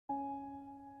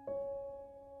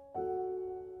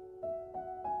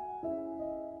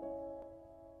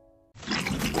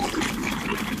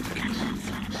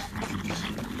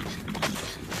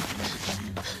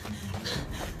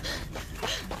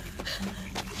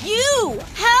You!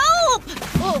 Help!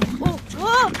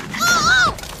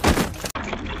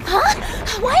 Huh?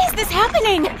 Why is this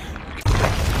happening?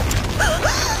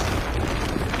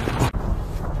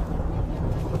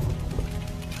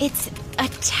 It's a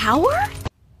tower?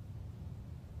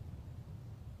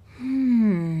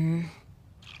 An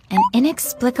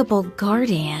inexplicable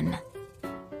guardian.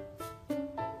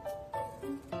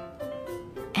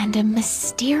 And a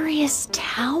mysterious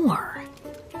tower.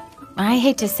 I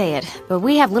hate to say it, but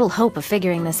we have little hope of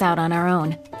figuring this out on our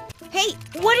own. Hey,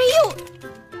 what are you...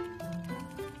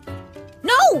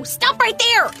 No! Stop right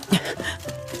there!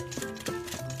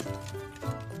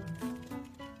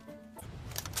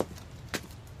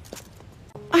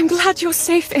 I'm glad you're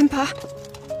safe, Impa.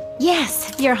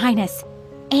 Yes, Your Highness.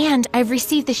 And I've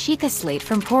received the Sheikah slate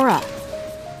from Pora.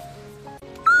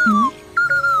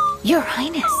 Your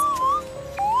Highness.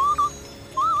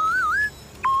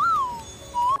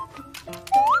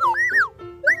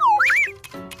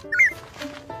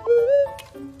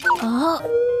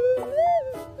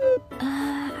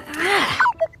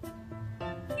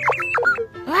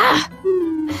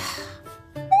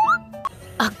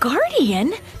 A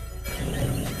guardian?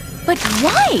 But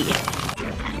why?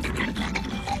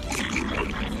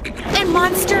 And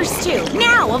monsters too,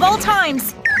 now of all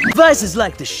times! Devices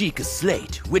like the Sheikah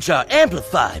slate, which are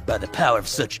amplified by the power of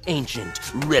such ancient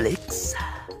relics,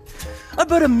 are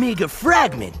but a meager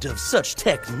fragment of such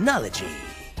technology.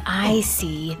 I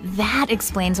see. That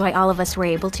explains why all of us were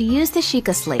able to use the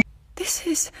Sheikah slate. This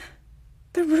is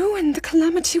the ruin the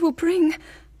Calamity will bring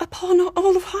upon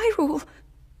all of Hyrule.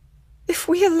 If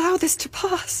we allow this to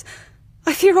pass,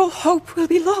 I fear all hope will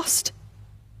be lost.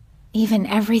 Even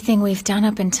everything we've done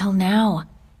up until now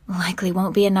likely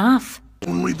won't be enough.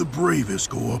 Only the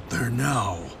bravest go up there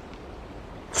now.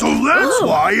 So that's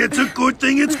why it's a good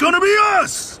thing it's gonna be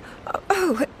us!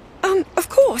 Of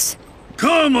course.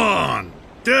 Come on!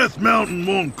 Death Mountain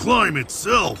won't climb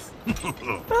itself.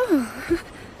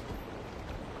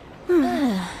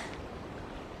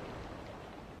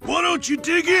 Why don't you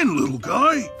dig in, little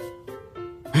guy?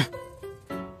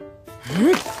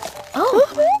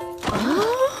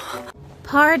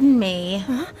 Pardon me.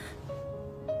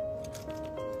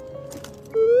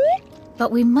 But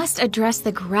we must address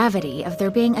the gravity of there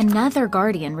being another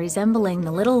guardian resembling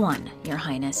the little one, Your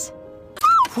Highness.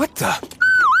 What the?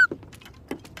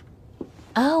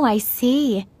 Oh, I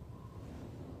see.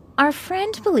 Our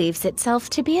friend believes itself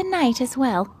to be a knight as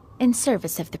well, in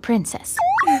service of the princess.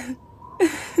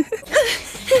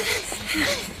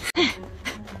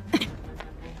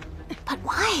 But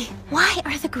why? Why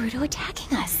are the Gerudo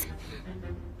attacking us?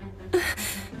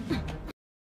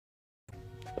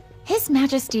 His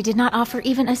Majesty did not offer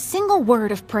even a single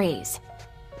word of praise.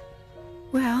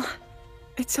 Well,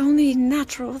 it's only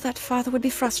natural that Father would be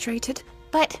frustrated.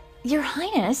 But, Your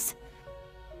Highness...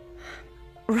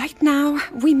 Right now,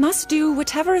 we must do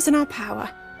whatever is in our power.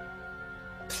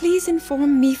 Please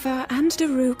inform Mipha and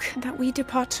Daruk that we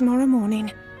depart tomorrow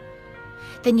morning.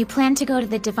 Then you plan to go to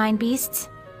the Divine Beasts?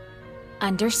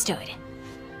 Understood.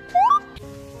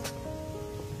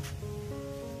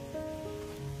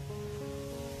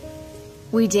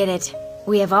 We did it.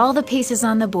 We have all the pieces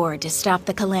on the board to stop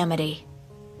the Calamity.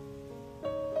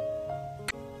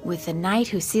 With the Knight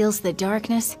who seals the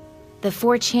darkness, the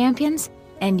 4 champions,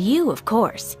 and you, of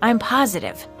course, I'm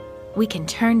positive we can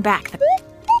turn back the...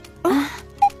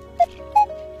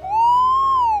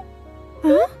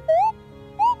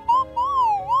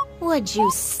 Would you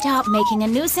stop making a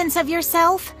nuisance of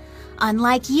yourself?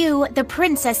 Unlike you, the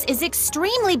princess is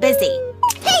extremely busy.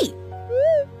 Hey!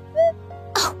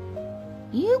 Oh,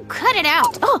 you cut it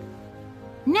out. Oh,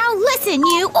 now listen,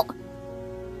 you... Oh.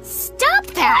 Stop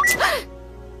that!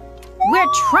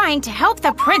 We're trying to help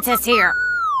the princess here.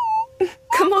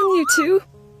 Come on, you two.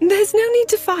 There's no need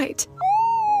to fight.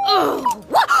 Oh,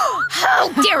 how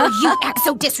dare you act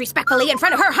so disrespectfully in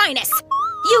front of Her Highness!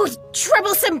 You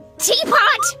troublesome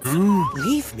teapot!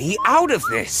 Leave me out of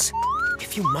this.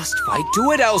 If you must fight,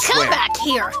 do it elsewhere. Come back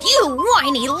here, you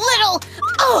whiny little...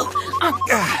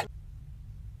 Oh!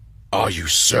 Are you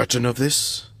certain of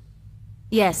this?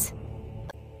 Yes.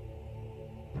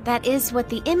 That is what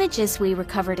the images we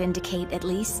recovered indicate, at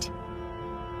least.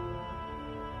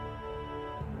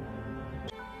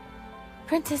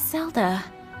 Princess Zelda...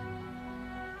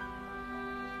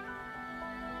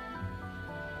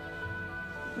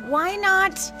 Why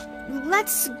not...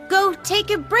 let's go take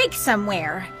a break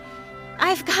somewhere.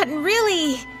 I've gotten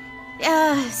really...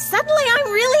 suddenly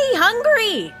I'm really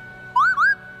hungry.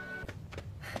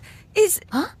 Is...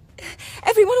 Huh?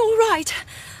 everyone all right?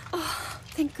 Oh,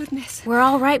 thank goodness. We're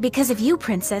all right because of you,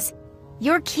 Princess.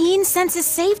 Your keen senses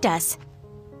saved us.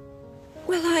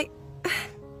 Well,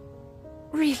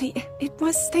 really, it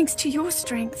was thanks to your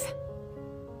strength.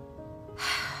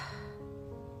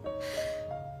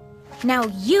 Now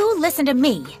you listen to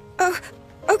me. Oh,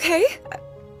 okay.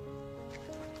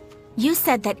 You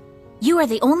said that you are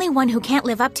the only one who can't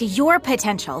live up to your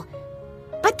potential.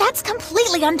 But that's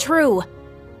completely untrue.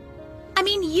 I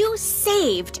mean, you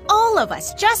saved all of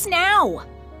us just now.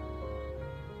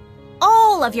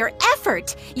 All of your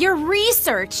effort, your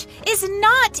research, is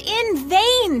not in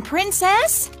vain,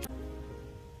 Princess.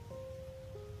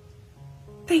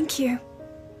 Thank you,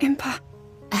 Impa.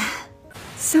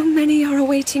 So many are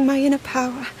awaiting my inner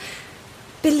power,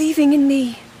 believing in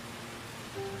me.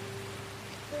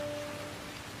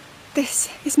 This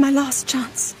is my last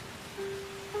chance.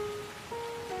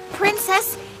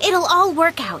 Princess, it'll all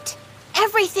work out.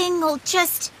 Everything will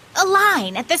just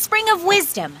align at the Spring of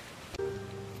Wisdom.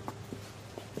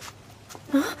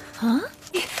 Huh? Huh?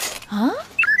 Huh?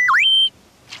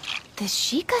 The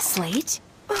Sheikah slate?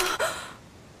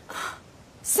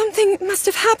 Something must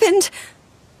have happened.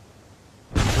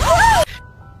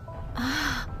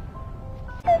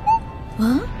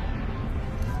 Huh?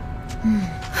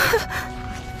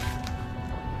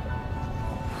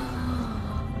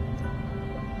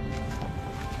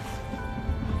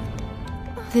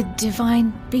 The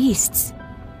divine beasts.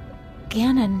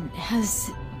 Ganon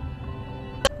has...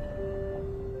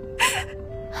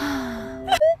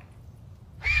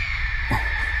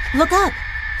 Look up!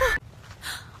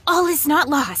 All is not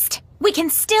lost. We can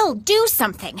still do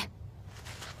something.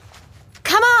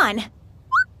 Come on!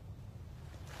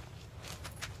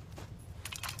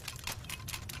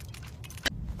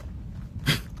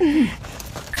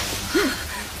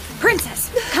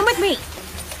 Princess, come with me.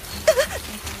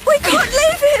 We can't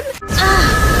leave him!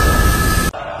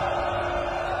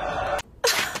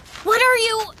 What are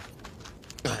you...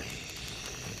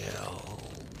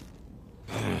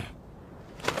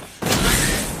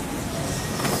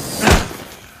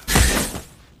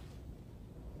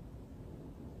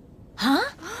 Huh?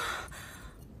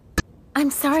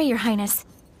 I'm sorry, Your Highness.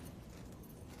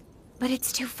 But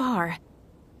it's too far.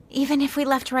 Even if we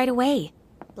left right away.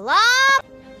 Blah!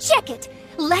 Check it!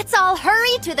 Let's all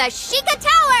hurry to the Sheikah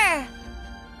Tower!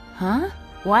 Huh?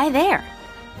 Why there?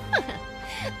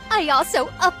 I also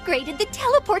upgraded the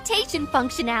teleportation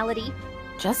functionality.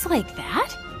 Just like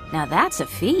that? Now that's a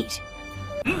feat.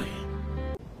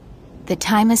 The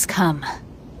time has come.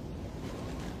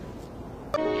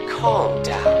 Calm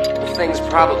down. The thing's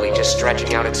probably just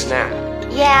stretching out its neck.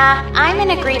 Yeah, I'm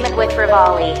in agreement with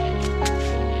Rivali.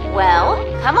 Well,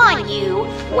 come on you.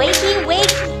 Wakey,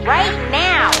 wakey, right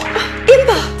now.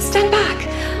 Impa, stand back.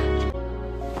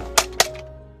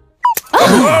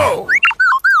 Whoa!